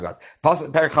God. The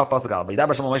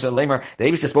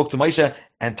Abish spoke to Moshe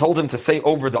and told him to say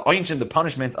over the Einshin, the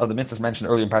punishment of the mitzvahs mentioned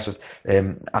earlier in Parshas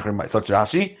Achrim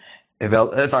Rashi.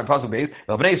 Pasuk Beis.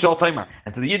 Bnei Yisrael Taimar,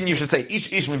 and to the Yidden you should say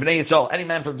Ish Min Bnei Yisrael, any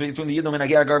man from between the Yidden and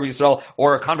Agar Garbi Yisrael,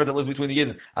 or a convert that lives between the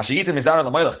Yidden. Ashiyitim Mizar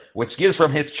LaMelech, which gives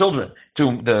from his children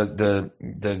to the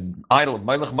idol of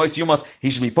Melech Mois Yumas, he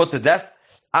should be put to death.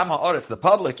 Amma Oretz, the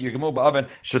public, Yirgemu Ba'aven,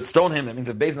 should stone him. That means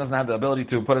if Beis doesn't have the ability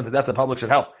to put him to death, the public should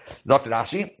help. Dr.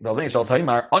 Rashi, Bnei Yisrael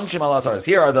Taimar, Anshim Al.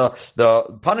 Here are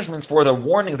the punishments for the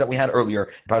warnings that we had earlier.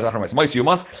 Mois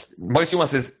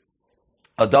Yumas is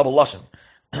a double lashon.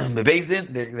 The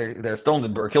Bezdin, they're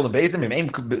stoned or killed in Bezdin.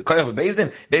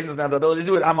 Bezdin doesn't have the ability to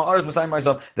do it. Amma Oretz, beside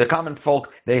myself, the common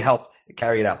folk, they help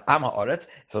carry it out. Amma Oretz.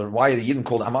 So why are the Yidden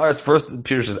called Amma Oretz? First,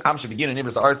 Pirush is Am Shebegin and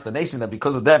Nivras Aretz, the nation that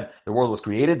because of them the world was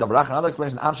created. Dabrach, another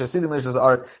explanation, Am Shesidim Nivras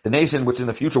Aretz, the nation which in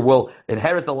the future will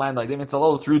inherit the land like them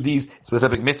through these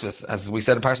specific mitzvahs. As we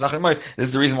said in Parashat Achrim Mos, this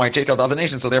is the reason why it chased out the other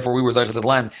nations. So therefore, we reside to the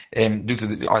land due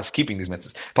to us keeping these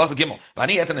mitzvahs. Pasuk Gimel.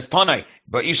 V'ani eten espanai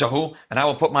ba'ishahu, and I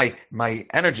will put my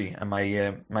energy and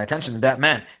my attention to that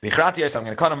man. V'ichrati I'm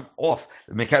going to cut him off.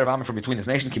 Mekerav Amim from between this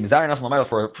nation. Ki mizari nas l'mayel,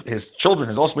 for his children,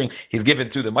 his offspring, he's given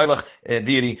to the Melech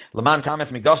deity, Laman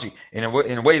Tamas Mikdashi, in a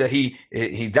way that he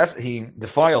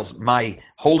defiles my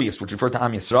holiest, which refer to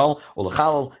Am Yisrael,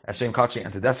 Ulachalal, Hashem Kachi,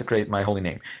 and to desecrate my holy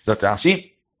name. Zot Rashi.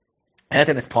 My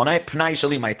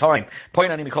time.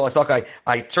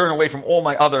 I turn away from all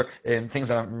my other things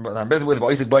that I'm busy with,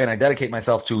 and I dedicate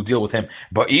myself to deal with him.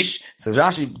 Ba'ish, says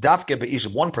Rashi, Dafke Ba'ish,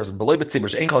 one person, Beloy B'tzibur,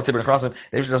 She'en Kol Tzibur Nekrasim,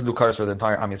 the Abish doesn't do kares for the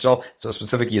entire Am Yisrael, so a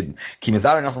specific Yidden. Ki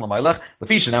Mizar Nasan L'Maylech,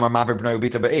 L'fish, Namar Maver B'nai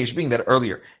Ubita Ba'ish, being that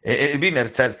earlier, being that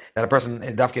it says that a person,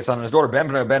 Dafke, son and his daughter, Ben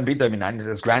B'nai Ben Bita Minan,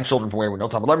 his grandchildren from where we know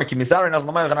Talmud Lermer, Ki Mizar Nasan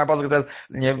L'Maylech, and our Pasuk says,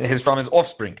 his from his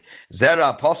offspring. Zera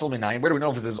Apostle Minan, where do we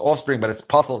know if it's his offspring, but it's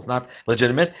apostle, it's not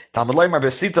legitimate. Talmud Leimar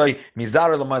Besitoi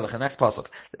Mizar LaMelech. The next pasuk.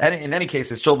 In any case,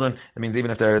 his children. That means even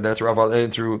if they're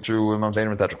through Imam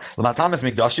Zainab, etc. Lamatamis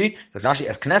Mikdashi. So Mikdashi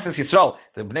as Knesset Yisrael,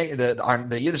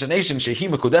 the Yiddish nation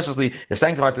Shehim Kudeshesli. They're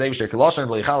sanctified today. B'Shir Kiloshan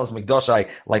V'Yichalas Mikdashai,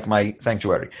 like my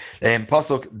sanctuary.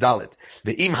 Pasuk Dalit.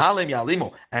 Ve'im Halim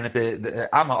Yalimu. And if the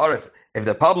Am Haaretz, if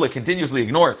the public continuously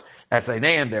ignores as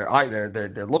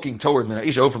they're looking toward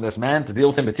Isha from this man to deal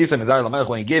with him. Betisa Mizar Lamelech,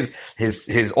 when he gives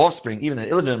his offspring, even the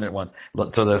illegitimate ones,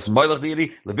 to the Melech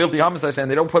deity, the Bilti Hamasai, and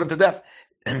they don't put him to death.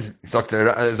 If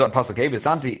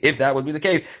that would be the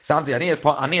case,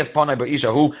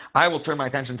 I will turn my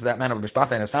attention to that man of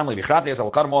Mishpachah and his family. I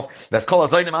will cut him off.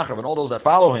 And all those that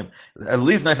follow him, at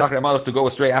least to go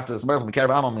astray after this murder, I'm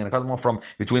going to cut him off from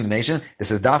between the nation. This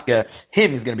is Dafka.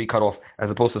 Him is going to be cut off as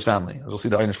opposed to his family. As we'll see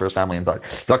the Einish for his family inside.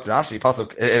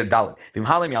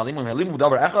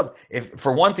 If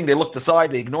for one thing they looked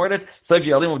aside, they ignored it. What's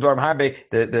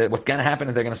going to happen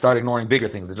is they're going to start ignoring bigger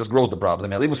things. It just grows the problem.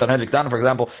 For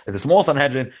example, if the small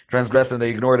Sanhedrin transgressed and they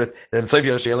ignored it, then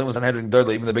Sophia She'elim was Sanhedrin,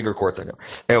 even the bigger courts.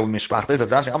 Why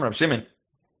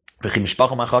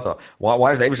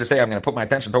does the Abish say I'm going to put my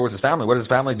attention towards his family? What does his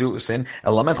family do? Sin.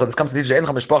 This comes to teach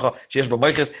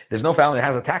there's no family that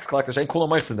has a tax collector.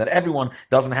 That everyone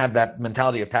doesn't have that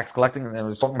mentality of tax collecting. And I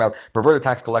was talking about perverted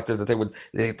tax collectors that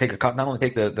they take a cut, not only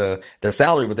take their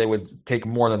salary, but they would take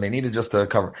more than they needed just to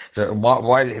cover. So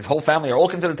why his whole family are all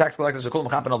considered tax collectors? They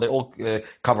all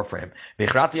cover for him. Being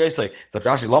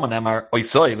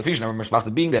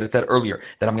that it said earlier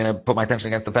that I'm going to put my attention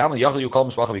against the family.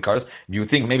 You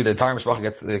think maybe the entire Mishpacha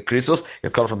gets Krisos,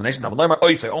 gets cut off from the nation.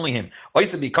 Only him.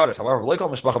 However, they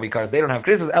don't have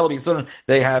Krisos,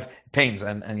 they have pains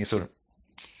and Yisurim.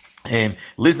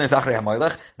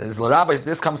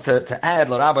 This comes to add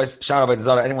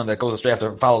anyone that goes astray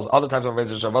after follows other types of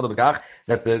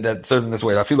that serves in this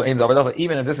way.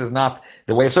 Even if this is not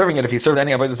the way of serving it, if he served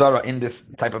any Avodah Zarah in this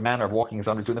type of manner of walking his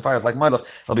son between the fires like Melech,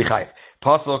 he'll be chayiv.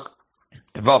 Pasuk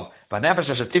Vav, and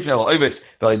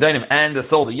the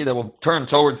soul, the Yid that will turn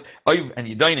towards Oiv and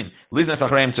Yidainim,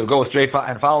 to go astray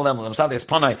and follow them. I'm going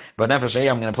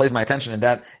to place my attention in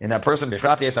that person. I'm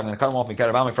going to cut him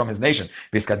off from his nation.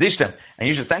 And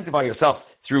you should sanctify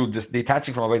yourself through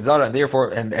detaching from Avodah Zarah, and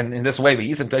therefore, and in this way,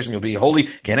 you'll be holy.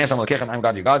 I'm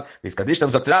God, your God. This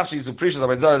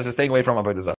is staying away from Avodah Zarah.